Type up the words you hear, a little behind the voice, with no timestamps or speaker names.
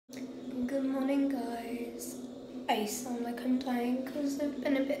Good morning, guys. I sound like I'm dying because I've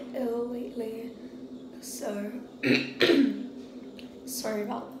been a bit ill lately, so sorry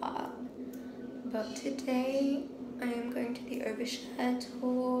about that. But today I am going to the Overshare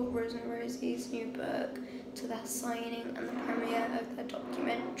tour, Rose and Rosie's new book, to their signing and the premiere of their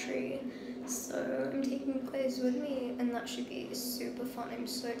documentary. So I'm taking you guys with me and that should be super fun. I'm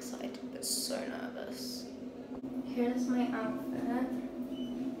so excited but so nervous. Here's my outfit.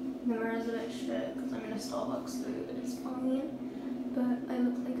 The mirror's a bit shit because I'm in a Starbucks suit, but it's fine. But I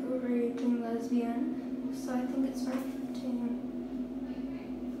look like a raging lesbian, so I think it's very fitting.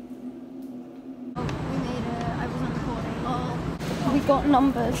 Oh, we made it. I wasn't recording. Oh. We got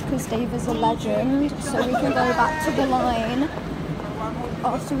numbers because Dave is a legend, so we can go back to the line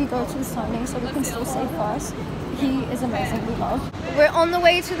after we go to the signing, so we can still say first. He is amazing. We love. We're on the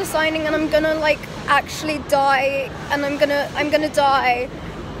way to the signing, and I'm gonna like actually die, and I'm gonna die.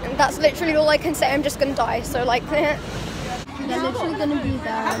 And that's literally all I can say. I'm just gonna die. So like, they're literally gonna be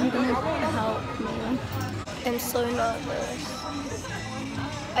there. I'm gonna help me. I'm so nervous.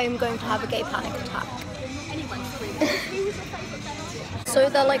 I am going to have a gay panic attack. So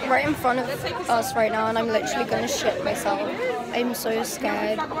they're like right in front of us right now, and I'm literally gonna shit myself. I'm so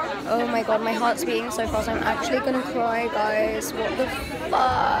scared. Oh my god, my heart's beating so fast. I'm actually gonna cry, guys. What the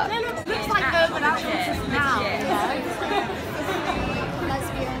fuck? Looks like urban outfits now.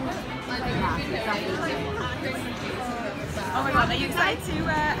 Oh my god, are you excited to,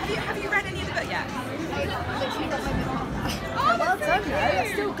 have you read any of the book yet? Oh, well done though,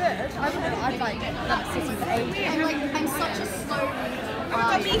 that's still good. I'd like that city for ages. I'm such a slow reader.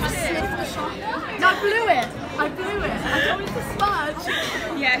 I sniffed the shot. No, I blew it. I don't want to smudge.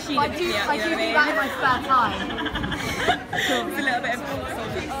 Yeah, she did. I do that in my spare time. Cool. It's a little bit of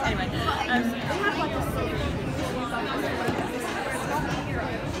anyway. We have like a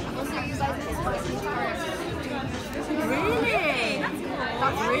really?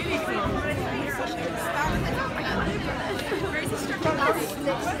 That's really cool.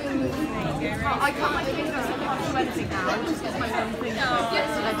 I can't do anything now. I'm just getting my own thing. Oh,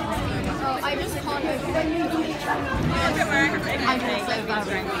 I just can't open it. I'm so bad.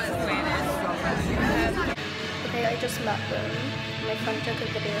 Okay, I just met them. My friend took a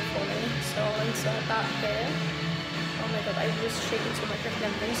video for me, so I'll insert that here. Oh my god, I was shaking so much.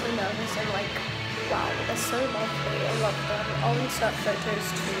 I've been so nervous. I'm like, wow, they're so lovely. I love them. I'll insert photos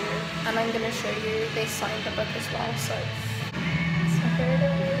too, and I'm gonna show you. They signed the book as well, so here it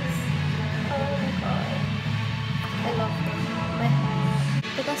is. Oh my god, I love them.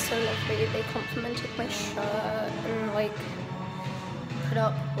 But they're so lovely. They complimented my shirt and like put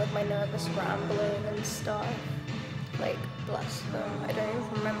up with my nervous rambling and stuff. Like, bless them. I don't even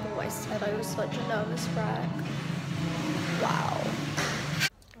remember what I said. I was such a nervous wreck. Wow.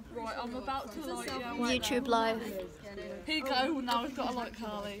 Right, I'm about to like YouTube live. Here you go. Now we've got to like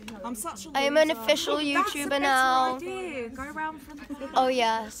Carly. I'm such a I am an official YouTuber now. Go around for the Oh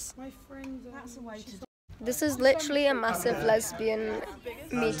yes. My friend, that's a way to. This is literally a massive lesbian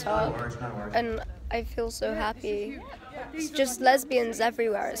meetup, and I feel so happy. It's just lesbians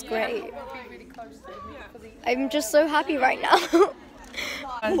everywhere. It's great. I'm just so happy right now.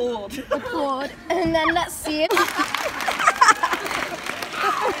 Applaud. And then let's see it.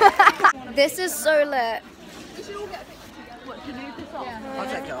 This is so lit. I'll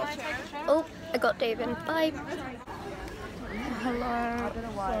take it off. Oh, I got David. Bye. Hello. I don't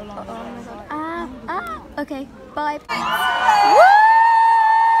know why. Okay. Bye.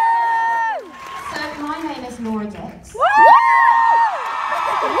 So my name is Laura Dix.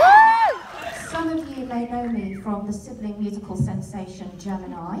 Some of you may know me from the sibling musical sensation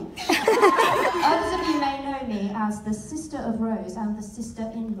Gemini. Others of you may know me as the sister of Rose and the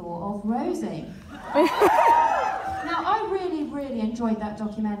sister-in-law of Rosie. Now, I really enjoyed that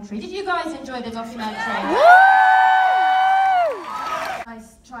documentary. Did you guys enjoy the documentary?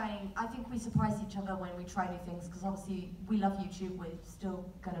 I think we surprise each other when we try new things, because obviously we love YouTube. We're still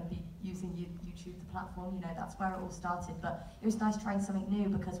going to be using YouTube, the platform, you know, that's where it all started. But it was nice trying something new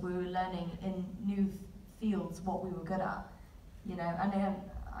because we were learning in new fields what we were good at, you know. And then,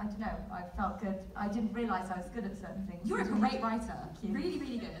 I don't know, I felt good. I didn't realise I was good at certain things. You're a great writer,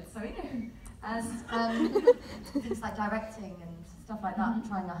 really good. So, you know, as things like directing and stuff like that, and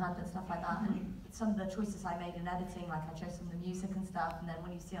trying my hand at stuff like that. And some of the choices I made in editing, like I chose some of the music and stuff, and then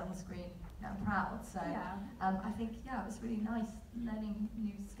when you see it on the screen, you know, I'm proud. So I think, yeah, it was really nice learning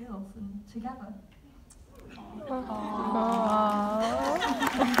new skills and together.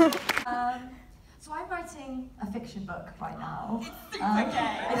 So I'm writing a fiction book right now. It's super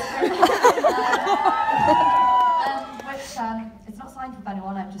gay. which it's not signed with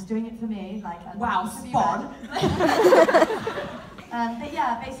anyone. I'm just doing it for me. Like, wow, spod. But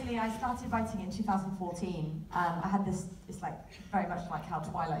yeah, basically, I started writing in 2014. I had this. It's like very much like how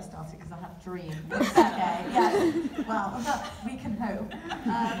Twilight started because I had a dream. Okay, yeah. Well, we can hope.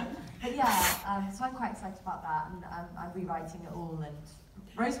 But yeah, so I'm quite excited about that, and I'm rewriting it all. And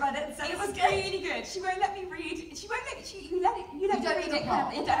Rose read it, so it was really good. She won't let me read. She won't let me. You let me read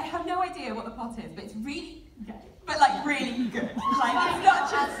it. I have no idea what the plot is, but it's really good. But like really good. Like it's not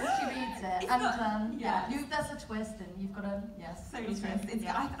just she reads it, and there's a twist, and you've got to so many twists.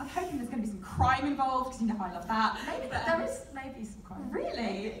 I'm hoping there's going to be some crime involved because you know how I love that. Maybe there is maybe some crime.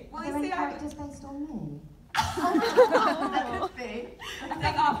 Really? Well, you see, characters based on me. That could be. I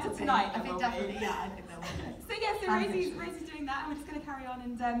think after tonight, I think definitely. Yeah, I think there will be. So yeah, so Rosie's doing that, and we're just going to carry on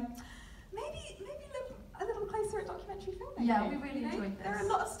and maybe look a little closer at documentary filmmaking. Yeah, we really enjoyed this. There are a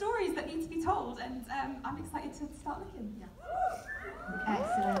lot of stories that need to be told, and I'm excited to start looking. Yeah.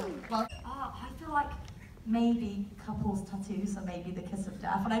 Excellent. Well, I feel like maybe couples tattoos are maybe the kiss of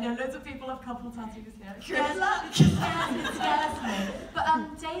death, and I know loads of people have couple tattoos here. It scares me. But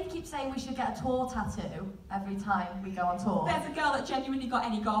Dave keeps saying we should get a tour tattoo every time we go on tour. There's a girl that genuinely got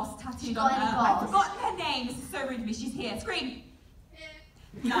any goss tattooed on her. I've forgotten her name. This is so rude of me. She's here. Scream.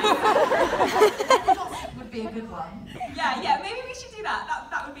 Nice. Would be a good one. Yeah, maybe we should do that.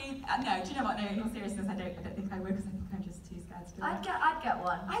 That would be no. Do you know what? No, in all seriousness, I don't think I would because I think I'm just too scared to do it. I'd get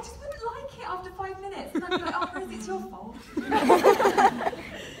one. I just wouldn't like it after 5 minutes, and I'd be like, oh, Rose, it's your fault.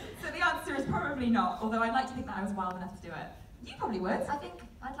 So the answer is probably not. Although I'd like to think that I was wild enough to do it. You probably would. I think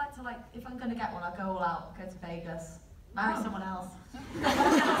I'd like to if I'm going to get one, I'll go all out, go to Vegas, marry someone else. Get a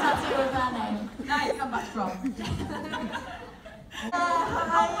tattoo with their name. Nice. Come back strong.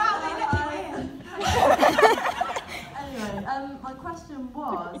 Oh wow, they let you in. Anyway, my question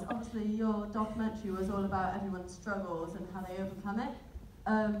was, obviously your documentary was all about everyone's struggles and how they overcome it.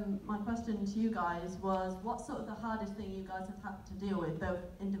 My question to you guys was, what's sort of the hardest thing you guys have had to deal with, both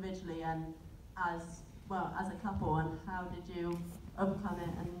individually and as a couple, and how did you overcome it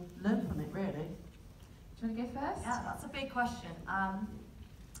and learn from it, really? Do you want to go first? Yeah, that's a big question.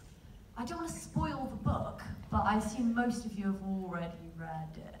 I don't want to spoil the book, but I assume most of you have already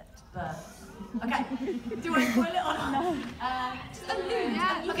read it. But okay, do you want to spoil it or not? No. Just allude.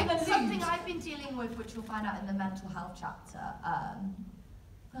 Yeah. Okay. Something I've been dealing with, which you'll find out in the mental health chapter.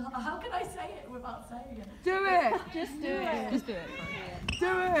 How can I say it without saying it? Do it. Just do it. Just do it.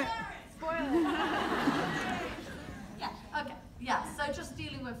 Do it. Spoil it. Yeah. Okay. Yeah. So just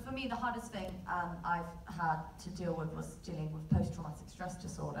dealing with, for me, the hardest thing I've had to deal with was dealing with post-traumatic stress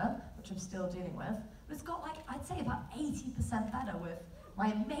disorder, which I'm still dealing with. But it's got I'd say about 80% better with my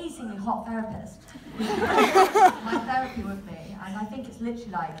amazingly hot therapist. My therapy with me, and I think it's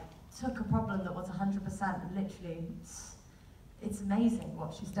literally took a problem that was 100% and literally, it's amazing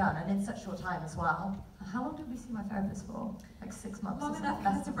what she's done, and in such short time as well. How long did we see my therapist for? Like 6 months. Long enough for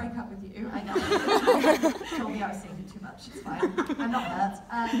her to break up with you. I know. She told me I was singing too much. It's fine. I'm not hurt.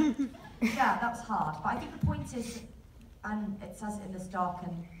 Yeah, that was hard. But I think the point is, and it says it in this doc,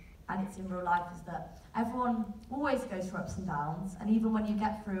 and it's in real life, is that everyone always goes through ups and downs, and even when you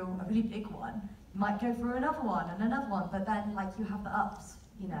get through a really big one, you might go through another one and another one, but then you have the ups,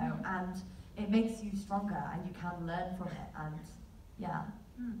 you know, and it makes you stronger, and you can learn from it, and yeah,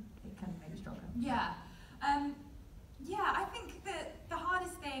 it can make you stronger. Yeah. Yeah, I think that the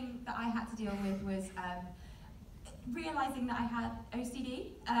hardest thing that I had to deal with was realising that I had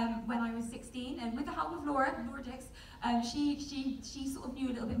OCD when I was 16, and with the help of Laura Dix, she sort of knew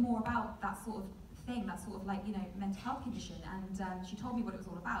a little bit more about that sort of thing, that sort of mental health condition, and she told me what it was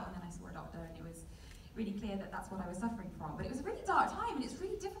all about, and then I saw a doctor, and it was really clear that that's what I was suffering from. But it was a really dark time, and it's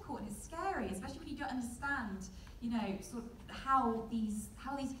really difficult and it's scary, especially when you don't understand, sort of how these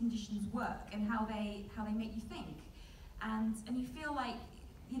conditions work and how they make you think, and you feel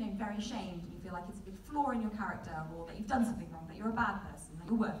very ashamed, and you feel like it's a big flaw in your character, or that you've done something wrong, that you're a bad person, that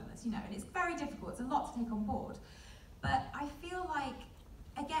you're worthless, and it's very difficult. It's a lot to take on board. But I feel like,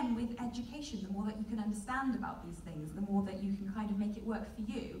 again, with education, the more that you can understand about these things, the more that you can kind of make it work for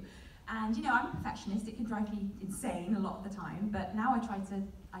you. And I'm a perfectionist. It can drive me insane a lot of the time. But now I try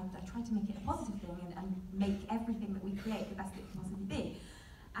to make it a positive thing and make everything that we create the best it can possibly be.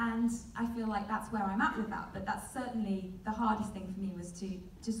 And I feel like that's where I'm at with that. But that's certainly the hardest thing for me, was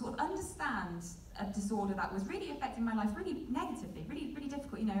to sort of understand a disorder that was really affecting my life really negatively, really, really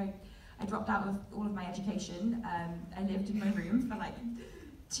difficult. I dropped out of all of my education. I lived in my room for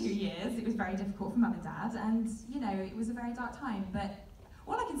 2 years. It was very difficult for mum and dad, and it was a very dark time. But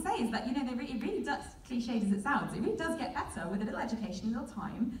all I can say is that it really does, cliched as it sounds, it really does get better with a little education, a little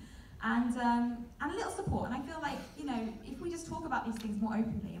time, and a little support. And I feel like, you know, if we just talk about these things more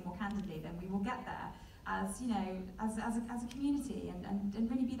openly and more candidly, then we will get there as, you know, as a community, and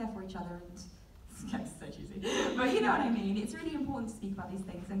really be there for each other. And it's so cheesy, but you know what I mean. It's really important to speak about these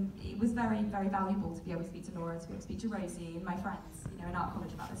things, and it was very, very valuable to be able to speak to Laura, to be able to speak to Rosie and my friends, you know, in art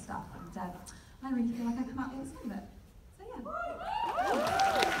college about this stuff. And I really feel like I've come out the other side of it. So yeah.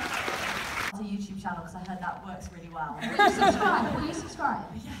 A YouTube channel, because I heard that works really well. Will you subscribe? Will you subscribe?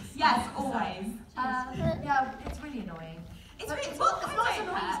 Yes, always. Yeah, it's really annoying. It's but really, it's not as annoying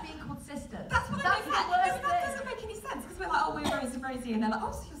as being called sisters. That's what I mean. That doesn't make any sense, because we're like, oh, we're Rose and Rosie, and they're like,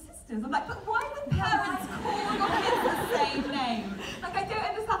 oh, so you're sisters. I'm like, but why would parents call your kids the same name? Like, I don't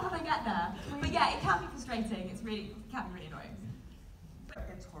understand how they get there. But yeah, it can be frustrating. It can be really annoying.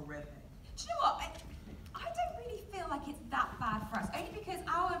 It's horrific. Do you know what? I don't really feel like it's that bad for us, only because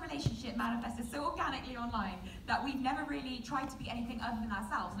our relationship manifested so organically online that we've never really tried to be anything other than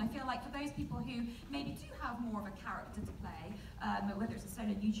ourselves. And I feel like for those people who maybe do have more of a character to play, whether it's a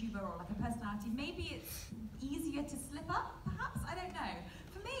solo YouTuber or like a personality, maybe it's easier to slip up, perhaps? I don't know.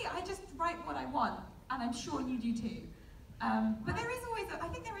 For me, I just write what I want, and I'm sure you do too. But there is always, I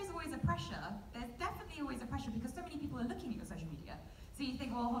think there is always a pressure. There's definitely always a pressure, because so many people are looking at your social media. So you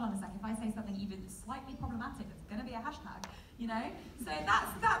think, well, hold on a second, if I say something even slightly problematic, it's going to be a hashtag, you know? So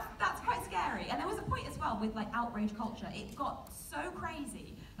that's quite scary. And there was a point as well with like outrage culture. It got so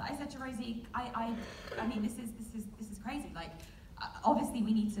crazy that I said to Rosie, I mean, this is crazy. Like, obviously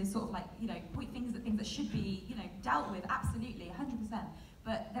we need to sort of like, you know, point fingers at things that should be, you know, dealt with, absolutely, 100%.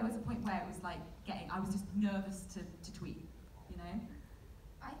 But there was a point where it was like I was just nervous to tweet, you know?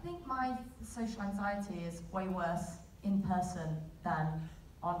 I think my social anxiety is way worse in person than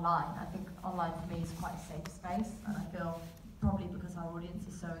online. I think online for me is quite a safe space, and I feel probably because our audience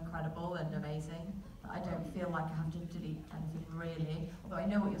is so incredible and amazing that I don't feel like I have to delete anything really. Although I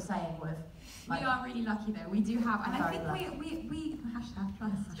know what you're saying with. Like, we are really lucky though. We do have, and I think we hashtag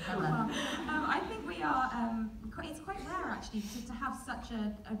trust. I think we are. It's quite rare actually to have such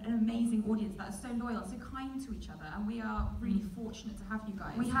an amazing audience that are so loyal, so kind to each other, and we are really fortunate to have you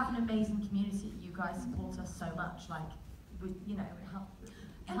guys. We have an amazing community. You guys support us so much. Like, you know, it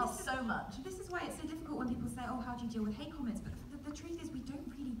helps so much. This is why it's so difficult when people say, oh, how do you deal with hate comments? But the truth is, we don't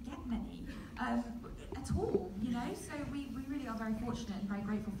really get many at all, you know? So we really are very fortunate and very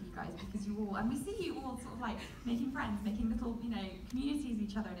grateful for you guys, because you all, and we see you all sort of like making friends, making little, you know, communities with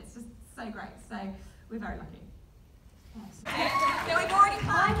each other, and it's just so great. So we're very lucky. Yes. No, we've already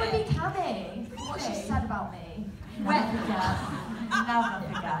I would be coming. What she said about me. Never forget. Never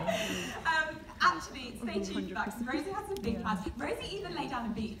forget. Actually, stay tuned for that, because Rosie has some big plans. Rosie even laid down a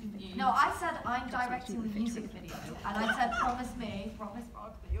beat, didn't you? No, I said I'm directing the music video, and I said, promise Rob,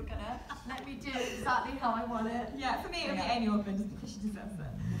 that you're gonna let me do exactly how I want it. Yeah, for me it would be Amy Orphan, just because she deserves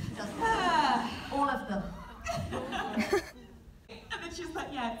it. She does. All of them. And then she was like,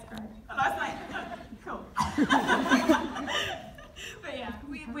 yeah, it's great. And I was like, cool. But yeah,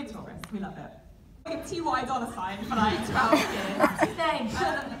 we're tourists, we love it. $TY for like 12 years. What's his name?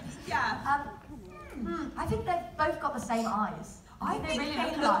 Yeah. I think they've both got the same eyes. I think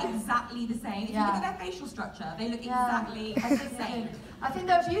they look exactly the same. If you look at their facial structure, they look exactly the same. I think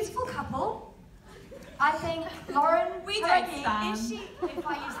they're a beautiful couple. I think Lauren, is she, if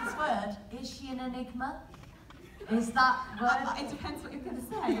I use this word, is she an enigma? Is that word? It depends what you're going to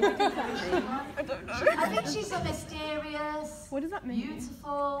say. I don't know. I think she's a mysterious, what does that mean?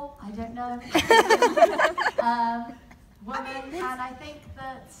 Beautiful, I don't know, woman, and I think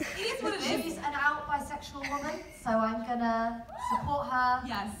that she's an out bisexual woman, so I'm going to support her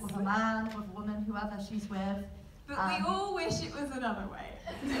with a man, with a woman, whoever she's with. But we all wish it was another way.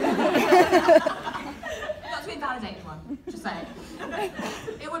 Not to invalidate anyone, just saying.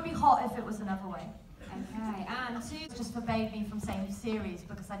 It would be hot if it was another way. Okay, and two just forbade me from saying series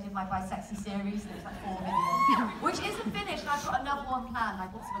because I did my bisexy series and it was like 4 million, which isn't finished. I've got another one planned. I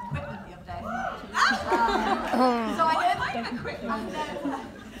bought some equipment the other day. So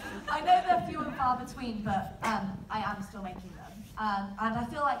I know they're few and far between, but I am still making them. And I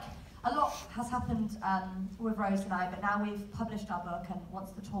feel like a lot has happened with Rose and I, but now we've published our book, and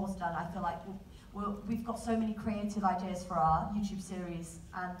once the tour's done, I feel like we've got so many creative ideas for our YouTube series,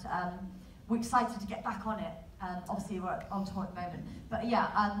 and we're excited to get back on it. Obviously we're on tour at the moment, but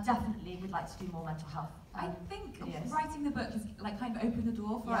yeah, definitely we'd like to do more mental health. I think writing the book has like kind of opened the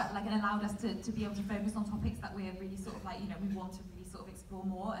door for it, like, and allowed us to be able to focus on topics that we're really sort of like, you know, we want to really sort of explore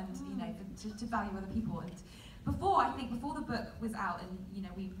more, and you know, to value other people. And before, I think, before the book was out and, you know,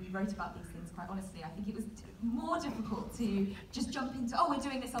 we wrote about these things, quite honestly, I think it was more difficult to just jump into, oh, we're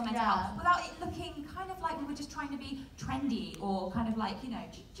doing this on mental health, without it looking kind of like we were just trying to be trendy or kind of like, you know,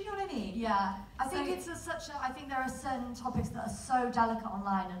 do you know what I mean? Yeah, I think it's I think there are certain topics that are so delicate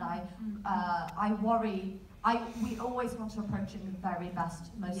online, and I worry, we always want to approach it in the very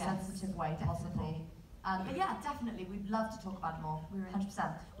best, most sensitive way possible. But yeah, definitely, we'd love to talk about it more,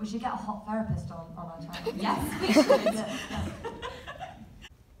 100%. We should get a hot therapist on our channel. Yes, we should.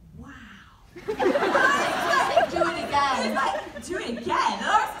 Wow. Do it again. Like, do it again. And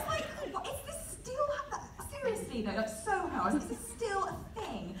I was just like, what, is this still happening? Seriously though, like so hard. Is this still a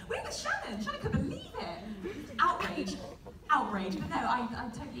thing? We were with Shannon. Shannon couldn't believe it. Outrage. Outrage. But no, I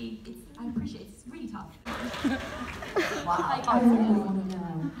totally, I appreciate it. It's really tough. Wow. I really want to know.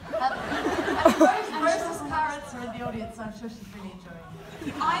 Rose's parents are in the audience, so I'm sure she's really enjoying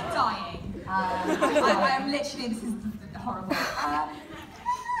it. I'm dying. I am literally, this is horrible.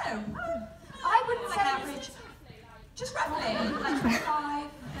 I wouldn't say average. Just roughly, like 25.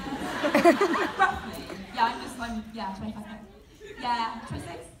 Roughly. Yeah, yeah, 25. Yeah,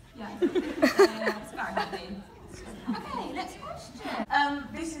 26? Yeah. It's very healthy. Okay, next question.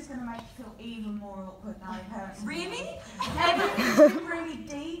 This is going to make you feel even more awkward now, parents. Really? Everything's been really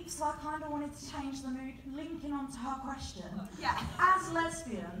deep, so I kind of wanted to change the mood, linking onto her question. Yeah. As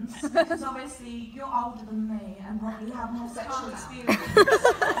lesbians, because obviously you're older than me and probably have more sexual experience,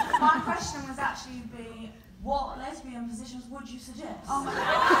 my question was actually be, what lesbian positions would you suggest? Oh my God.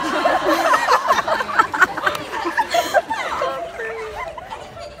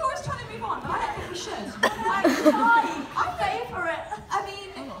 Anything, you're always trying to move on, but I don't think we should. I favour it. I mean,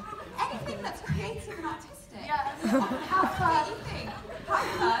 anything that's creative and artistic. Yeah. Have fun. Anything. Have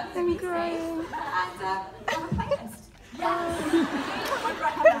fun. I'm crying. And have a playlist. Yes.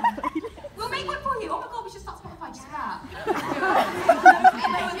 We'll make one for you. Oh my God, we should start Spotify just for that.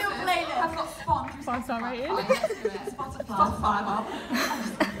 Make you a playlist. I've got Spawn. Five-star rated. Spotify.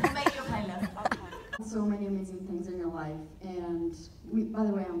 We'll make you a playlist. So many amazing things in your life, and by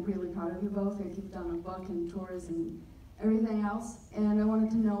the way, I'm really proud of you both. Like, you've done a book and tours and everything else, and I wanted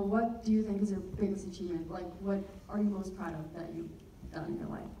to know, what do you think is your biggest achievement? Like, what are you most proud of that you've done in your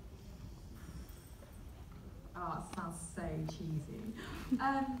life? Oh, it sounds so cheesy.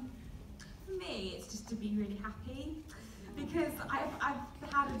 For me, it's just to be really happy, because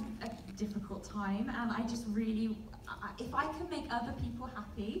I've had a difficult time, and I just really, if I can make other people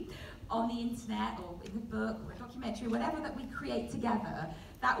happy on the internet or in a book or a documentary, whatever that we create together,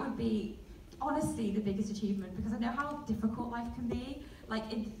 that would be honestly the biggest achievement, because I know how difficult life can be, like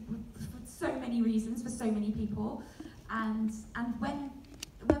for so many reasons, for so many people, and when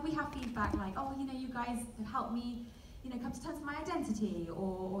we have feedback like, oh, you know, you guys have helped me, you know, come to terms with my identity,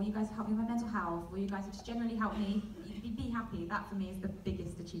 or you guys have helped me with my mental health, or you guys have just generally helped me be happy, that for me is the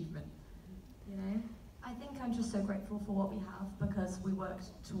biggest achievement, you know? I think I'm just so grateful for what we have, because we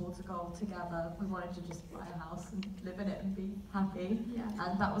worked towards a goal together. We wanted to just buy a house and live in it and be happy,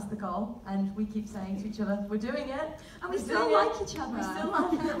 and that was the goal. And we keep saying to each other, we're doing it. And we still like each other. We still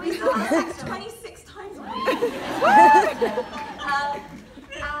love each other. We still have sex 26 times a week.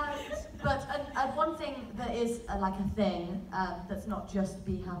 But one thing that is like a thing that's not just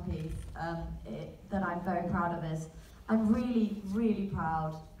be happy, that I'm very proud of is, I'm really, really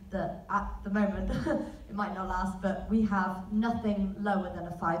proud that at the moment, it might not last, but we have nothing lower than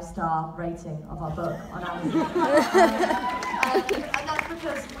a 5-star rating of our book on Amazon. And that's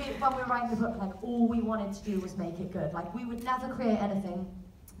because when we were writing the book, like, all we wanted to do was make it good. Like, we would never create anything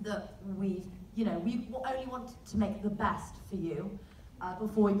that we only want to make the best for you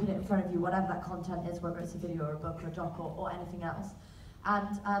before we put it in front of you, whatever that content is, whether it's a video or a book or a doc or anything else.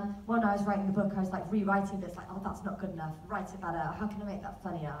 And when I was writing the book, I was like rewriting this, like, oh, that's not good enough, write it better, how can I make that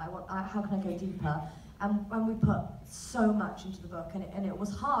funnier, how can I go deeper? And when we put so much into the book, and it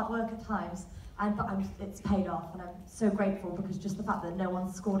was hard work at times, but it's paid off, and I'm so grateful, because just the fact that no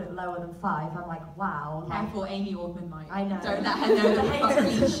one scored it lower than 5, I'm like, wow. Careful, Amy Ortman might. I know. Don't let her know that we've got a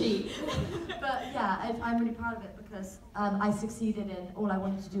clean sheet. But yeah, I'm really proud of it, because I succeeded in, all I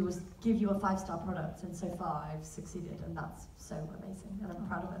wanted to do was give you a 5-star product, and so far I've succeeded, and that's so amazing, and I'm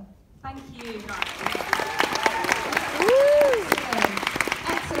proud of it. Thank you, guys.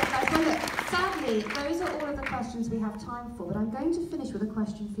 Excellent, guys. Well, look, sadly, those are all of the questions we have time for, but I'm going to finish with a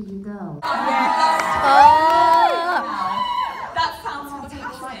question for you girls. That sounds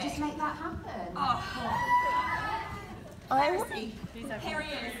fantastic. Like, just make that happen. Here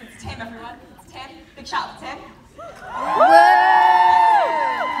he is. It's Tim, everyone. It's Tim. Big shout out to Tim.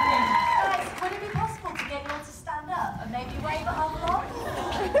 Guys, would it be possible to get you all to stand up and maybe wave at our vlog?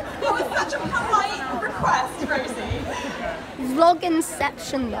 That was such a polite request, vlog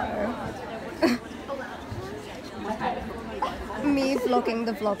inception though. Me vlogging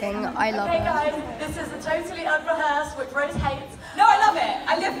the vlogging, I love it. Okay guys, this is a totally unrehearsed, which Rose hates. No, I love it.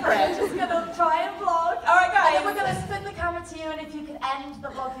 I live for it. We're just gonna try and vlog. Alright guys. And then we're gonna spin the camera to you, and if you could end the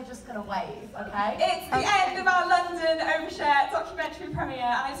vlog, you're just gonna wave, okay? It's the end of our London Overshare documentary premiere,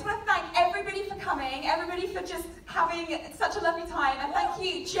 and I just want to thank everybody for coming, everybody for just having such a lovely time, and thank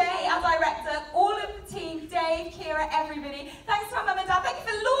you, Jay, our director, all of the team, Dave, Kira, everybody. Thanks to my mum and dad. Thank you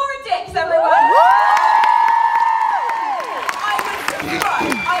for Laura Dix, everyone.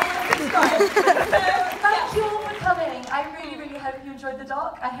 Thank you all for coming. I really, really hope you enjoyed the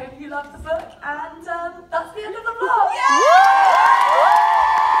doc. I hope you loved the book. And that's the end of the vlog.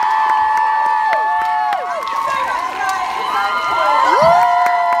 Thank you so much, guys.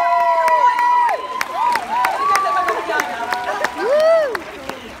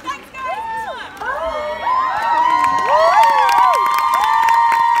 Thanks, guys.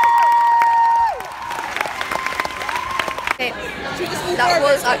 That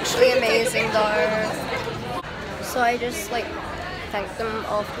was actually amazing though. So I just like thanked them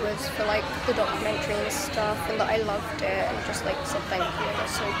afterwards for like the documentary and stuff, and that I loved it, and just like said thank you, and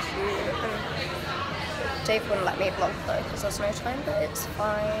it's so cute. And Dave wouldn't let me vlog though because there's no time, but it's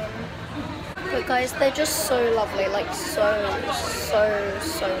fine. But guys, they're just so lovely, like so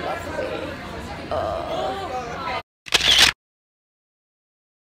lovely.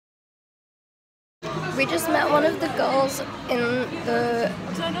 We just met one of the girls in the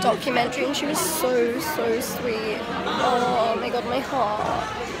documentary and she was so sweet. Oh my god, my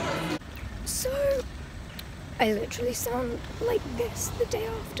heart. So, I literally sound like this the day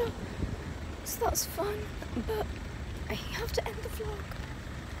after, so that's fun, but I have to end the vlog.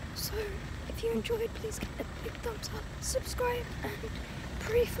 So, if you enjoyed, please give it a big thumbs up, subscribe, and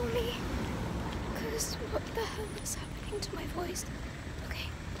pray for me, because what the hell is happening to my voice?